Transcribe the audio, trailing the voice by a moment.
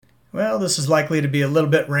Well, this is likely to be a little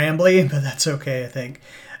bit rambly, but that's okay, I think.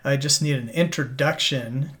 I just need an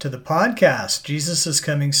introduction to the podcast. Jesus is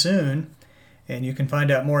Coming Soon, and you can find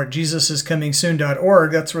out more at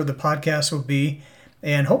jesusiscomingsoon.org. That's where the podcast will be.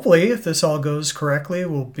 And hopefully, if this all goes correctly,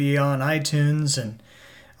 we'll be on iTunes and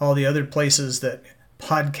all the other places that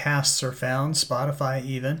podcasts are found, Spotify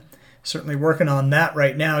even. Certainly working on that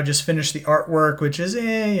right now. Just finished the artwork, which is,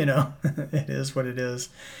 it is what it is.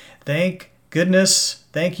 Thank goodness.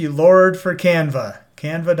 Thank you, Lord, for Canva,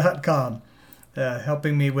 canva.com,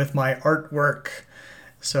 helping me with my artwork.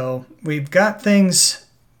 So we've got things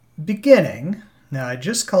beginning. Now, I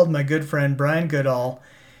just called my good friend Brian Goodall.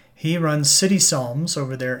 He runs City Psalms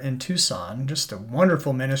over there in Tucson. Just a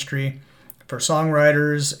wonderful ministry for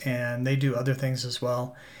songwriters, and they do other things as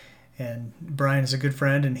well. And Brian is a good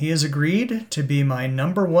friend, and he has agreed to be my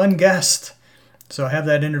number one guest. So I have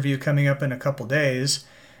that interview coming up in a couple days.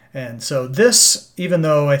 And so this, even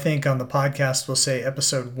though I think on the podcast we'll say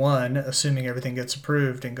episode 1, assuming everything gets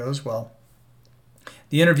approved and goes well,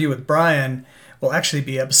 the interview with Brian will actually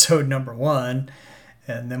be episode number 1,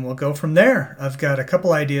 and then we'll go from there. I've got a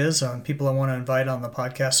couple ideas on people I want to invite on the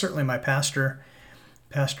podcast. Certainly my pastor,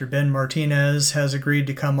 Pastor Ben Martinez, has agreed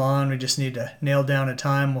to come on. We just need to nail down a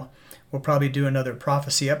time. We'll probably do another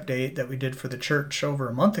prophecy update that we did for the church over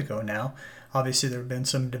a month ago now. Obviously, there have been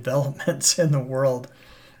some developments in the world.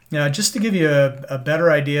 Now, just to give you a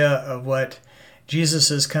better idea of what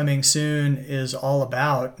Jesus is Coming Soon is all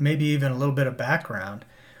about, maybe even a little bit of background,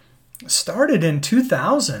 started in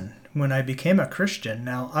 2000 when I became a Christian.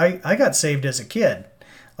 Now, I got saved as a kid,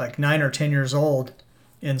 like 9 or 10 years old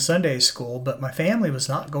in Sunday school, but my family was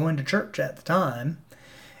not going to church at the time.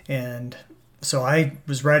 And so I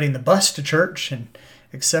was riding the bus to church and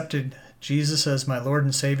accepted Jesus as my Lord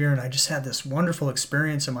and Savior, and I just had this wonderful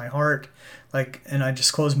experience in my heart, and I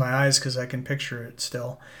just closed my eyes because I can picture it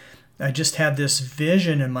still. I just had this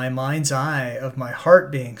vision in my mind's eye of my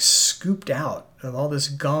heart being scooped out of all this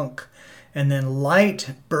gunk, and then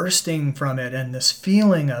light bursting from it, and this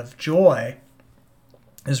feeling of joy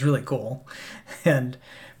is really cool.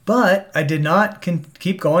 But I did not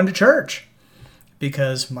keep going to church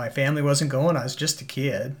because my family wasn't going. I was just a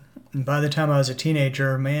kid. And by the time I was a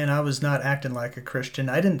teenager, man, I was not acting like a Christian.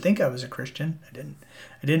 I didn't think I was a Christian.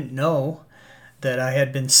 I didn't know that I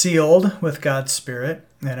had been sealed with God's Spirit,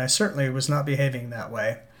 and I certainly was not behaving that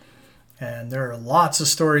way. And there are lots of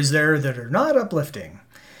stories there that are not uplifting.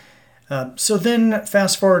 So then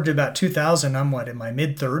fast forward to about 2000, I'm in my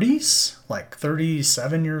mid-30s, like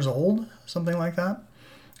 37 years old, something like that.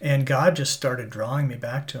 And God just started drawing me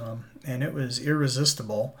back to Him, and it was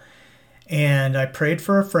irresistible. And I prayed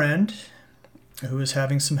for a friend who was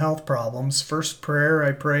having some health problems. First prayer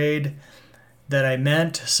I prayed that I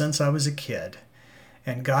meant since I was a kid.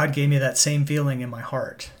 And God gave me that same feeling in my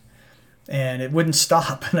heart. And it wouldn't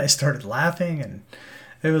stop, and I started laughing, and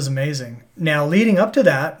it was amazing. Now, leading up to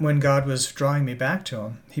that, when God was drawing me back to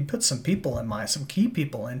Him, He put some key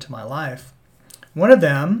people into my life. One of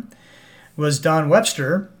them was Don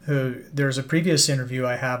Webster, who there's a previous interview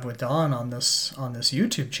I have with Don on this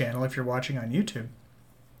YouTube channel if you're watching on YouTube.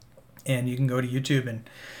 And you can go to YouTube and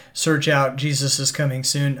search out Jesus is Coming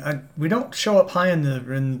Soon. We don't show up high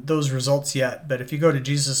in those results yet, but if you go to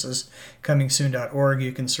jesusiscomingsoon.org,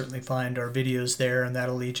 you can certainly find our videos there, and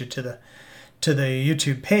that'll lead you to the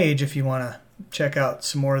YouTube page if you want to check out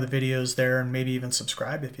some more of the videos there, and maybe even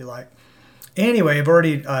subscribe if you like. Anyway, I've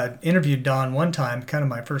already interviewed Don one time, kind of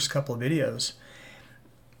my first couple of videos.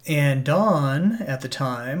 And Don, at the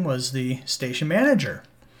time, was the station manager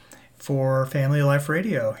for Family Life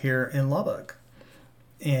Radio here in Lubbock.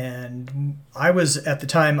 And I was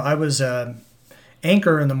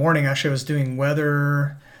anchor in the morning. Actually, I was doing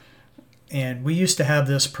weather. And we used to have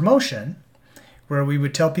this promotion where we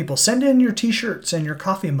would tell people, send in your t-shirts and your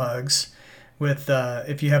coffee mugs with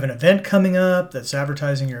if you have an event coming up that's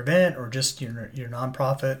advertising your event, or just your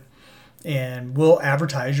nonprofit, and we'll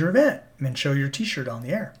advertise your event and show your t-shirt on the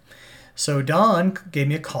air. So Don gave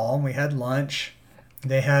me a call, and we had lunch.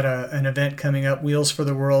 They had an event coming up, Wheels for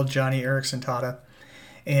the World, Johnny Erickson Tata.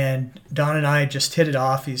 And Don and I just hit it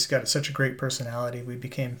off. He's got such a great personality. We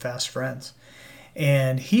became fast friends.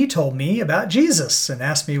 And he told me about Jesus and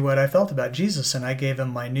asked me what I felt about Jesus. And I gave him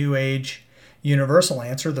my New Age universal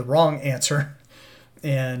answer, the wrong answer.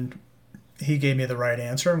 And he gave me the right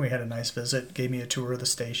answer, and we had a nice visit, gave me a tour of the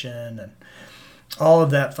station and all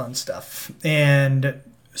of that fun stuff. And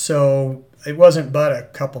so it wasn't but a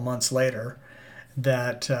couple months later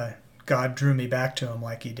that God drew me back to Him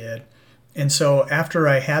like He did. And so after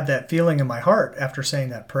I had that feeling in my heart, after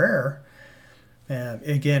saying that prayer,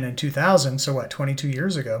 again in 2000, so 22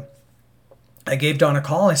 years ago, I gave Don a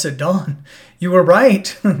call. I said, Don, you were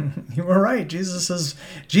right. You were right. Jesus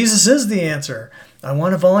is the answer. I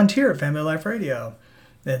want to volunteer at Family Life Radio.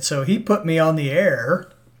 And so he put me on the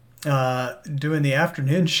air doing the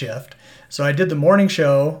afternoon shift. So I did the morning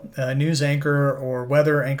show, news anchor or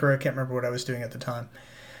weather anchor. I can't remember what I was doing at the time.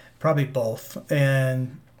 Probably both.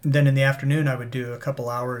 And then in the afternoon, I would do a couple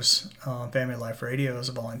hours on Family Life Radio as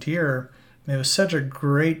a volunteer. It was such a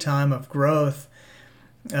great time of growth.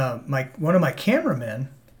 One of my cameramen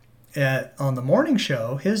on the morning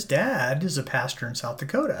show, his dad is a pastor in South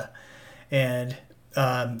Dakota. And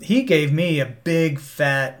he gave me a big,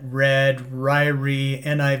 fat, red, Ryrie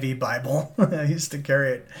NIV Bible. I used to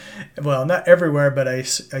carry it, well, not everywhere, but I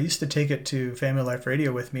used to take it to Family Life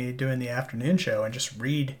Radio with me doing the afternoon show and just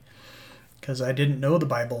read, because I didn't know the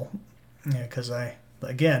Bible, because I,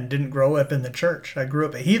 again, didn't grow up in the church. I grew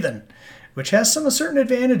up a heathen, which has some certain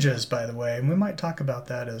advantages, by the way, and we might talk about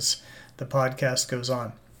that as the podcast goes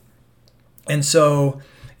on. And so,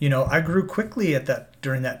 I grew quickly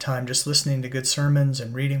during that time, just listening to good sermons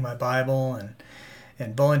and reading my Bible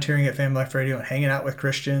and volunteering at Family Life Radio and hanging out with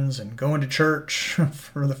Christians and going to church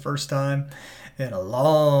for the first time in a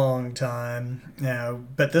long time.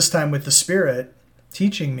 But this time with the Spirit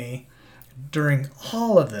teaching me during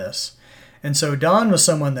all of this. And so Don was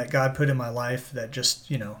someone that God put in my life that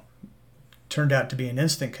just, turned out to be an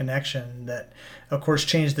instant connection that, of course,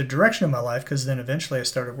 changed the direction of my life, because then eventually I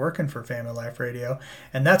started working for Family Life Radio.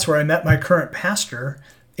 And that's where I met my current pastor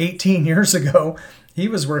 18 years ago. He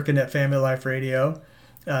was working at Family Life Radio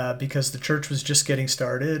because the church was just getting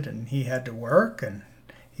started and he had to work, and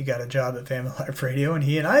he got a job at Family Life Radio, and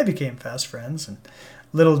he and I became fast friends. And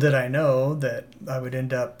little did I know that I would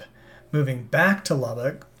end up moving back to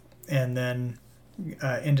Lubbock, and then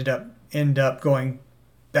end up going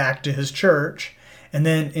back to his church, and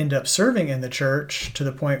then end up serving in the church to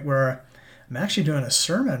the point where I'm actually doing a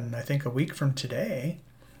sermon, I think, a week from today.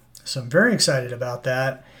 So I'm very excited about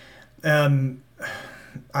that.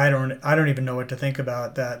 I don't even know what to think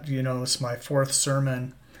about that. It's my fourth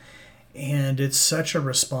sermon, and it's such a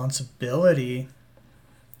responsibility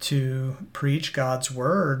to preach God's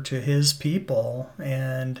word to his people.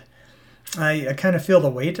 And I kind of feel the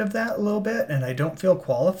weight of that a little bit, and I don't feel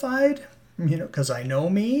qualified, because I know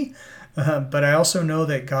me, but I also know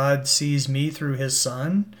that God sees me through his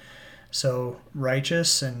Son, so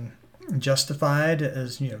righteous and justified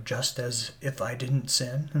as, just as if I didn't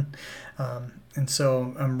sin. And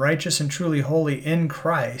so I'm righteous and truly holy in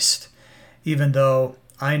Christ, even though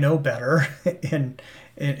I know better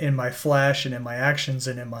in my flesh and in my actions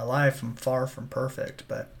and in my life. I'm far from perfect.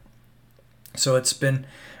 But so it's been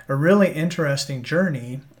a really interesting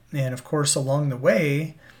journey. And of course, along the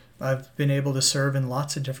way, I've been able to serve in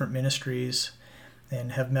lots of different ministries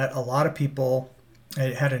and have met a lot of people.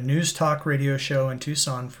 I had a news talk radio show in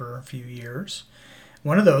Tucson for a few years.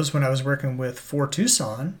 One of those when I was working with For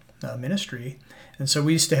Tucson Ministry. And so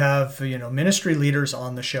we used to have, ministry leaders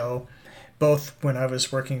on the show, both when I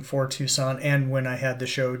was working for Tucson and when I had the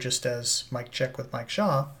show just as Mike Check with Mike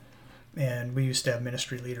Shaw. And we used to have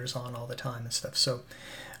ministry leaders on all the time and stuff. So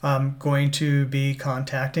I'm going to be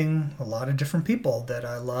contacting a lot of different people that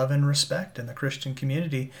I love and respect in the Christian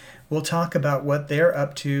community. We'll talk about what they're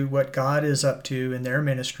up to, what God is up to in their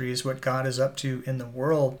ministries, what God is up to in the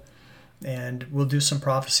world. And we'll do some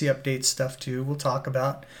prophecy update stuff too. We'll talk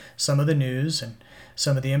about some of the news and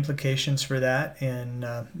some of the implications for that, and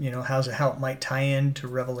how it might tie into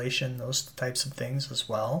Revelation, those types of things as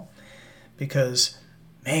well. Because,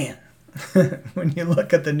 man, when you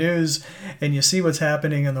look at the news and you see what's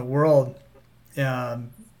happening in the world, I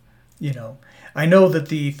know that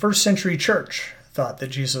the first century church thought that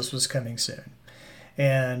Jesus was coming soon.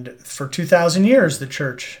 And for 2,000 years, the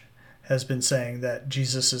church has been saying that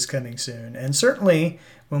Jesus is coming soon. And certainly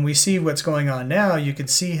when we see what's going on now, you can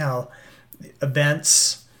see how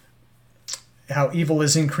evil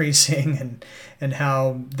is increasing and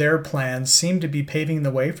how their plans seem to be paving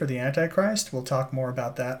the way for the Antichrist. We'll talk more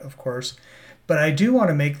about that, of course. But I do want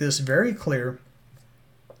to make this very clear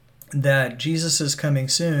that Jesus is coming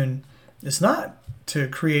soon. It's not to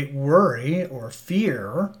create worry or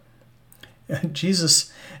fear.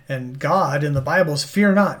 Jesus and God in the Bible is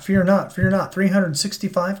fear not, fear not, fear not,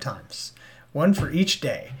 365 times, one for each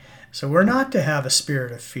day. So we're not to have a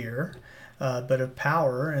spirit of fear, but of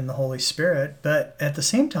power in the Holy Spirit. But at the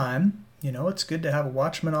same time, it's good to have a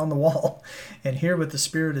watchman on the wall and hear what the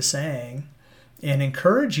Spirit is saying and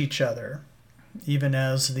encourage each other, even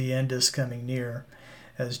as the end is coming near,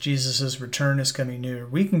 as Jesus' return is coming near.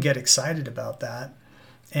 We can get excited about that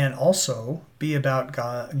and also be about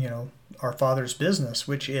God, our Father's business,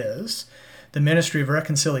 which is the ministry of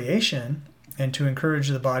reconciliation and to encourage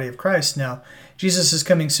the body of Christ. Now, Jesus is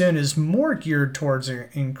coming soon is more geared towards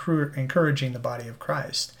encouraging the body of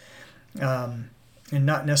Christ, and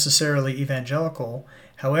not necessarily evangelical.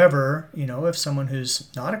 However, if someone who's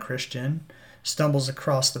not a Christian stumbles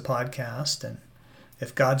across the podcast, and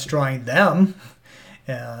if God's drawing them,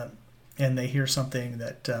 and they hear something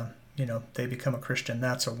that, they become a Christian,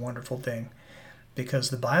 that's a wonderful thing. Because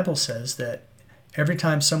the Bible says that every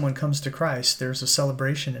time someone comes to Christ, there's a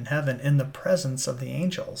celebration in heaven in the presence of the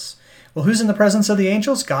angels. Well, who's in the presence of the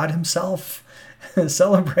angels? God himself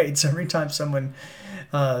celebrates every time someone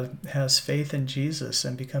has faith in Jesus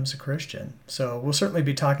and becomes a Christian. So we'll certainly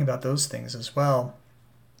be talking about those things as well.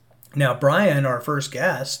 Now, Brian, our first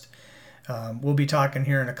guest, we'll be talking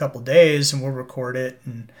here in a couple days, and we'll record it,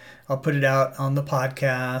 and I'll put it out on the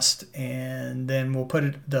podcast, and then we'll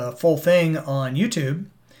put the full thing on YouTube,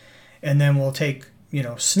 and then we'll take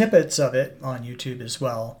snippets of it on YouTube as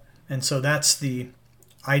well. And so that's the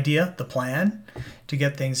idea, the plan, to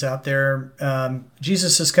get things out there.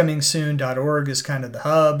 JesusIsComingSoon.org is kind of the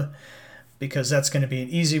hub, because that's going to be an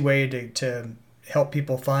easy way to help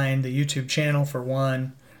people find the YouTube channel for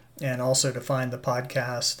one, and also to find the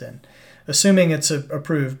podcast. And assuming it's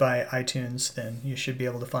approved by iTunes, then you should be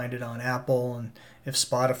able to find it on Apple, and if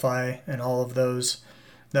Spotify and all of those.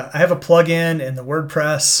 I have a plugin in the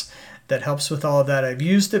WordPress that helps with all of that. I've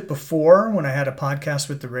used it before when I had a podcast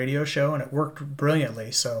with the radio show, and it worked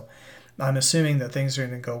brilliantly. So I'm assuming that things are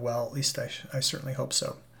going to go well. At least I certainly hope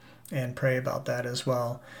so, and pray about that as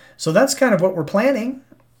well. So that's kind of what we're planning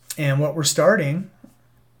and what we're starting.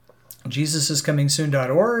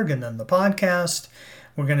 JesusIsComingSoon.org, and then the podcast.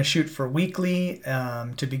 We're going to shoot for weekly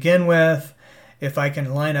to begin with. If I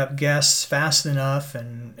can line up guests fast enough,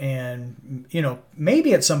 and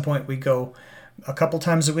maybe at some point we go a couple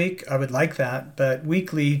times a week, I would like that, but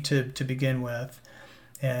weekly to begin with.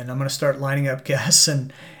 And I'm going to start lining up guests.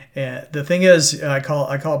 And the thing is, I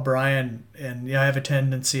call Brian, and I have a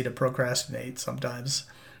tendency to procrastinate sometimes.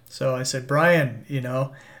 So I said, Brian,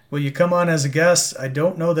 will you come on as a guest? I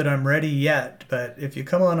don't know that I'm ready yet, but if you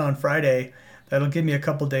come on Friday, that'll give me a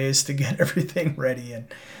couple days to get everything ready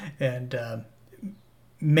and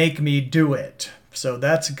make me do it. So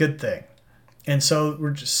that's a good thing. And so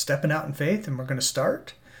we're just stepping out in faith, and we're going to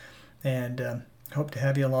start, and hope to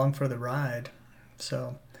have you along for the ride.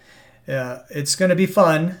 So it's going to be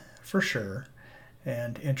fun for sure,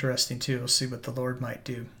 and interesting too. We'll see what the Lord might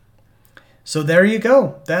do. So there you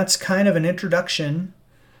go. That's kind of an introduction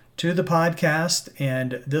to the podcast,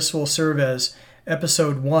 and this will serve as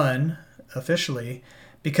episode 1 officially,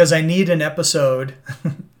 because I need an episode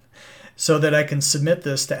so that I can submit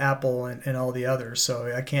this to Apple and all the others.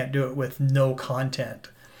 So I can't do it with no content.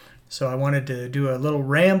 So I wanted to do a little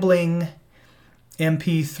rambling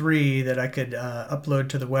MP3 that I could upload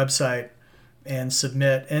to the website and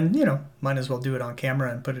submit, and might as well do it on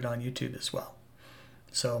camera and put it on YouTube as well.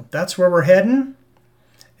 So that's where we're heading,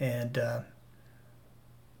 and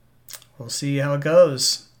we'll see how it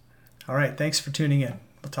goes. All right, thanks for tuning in.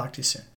 We'll talk to you soon.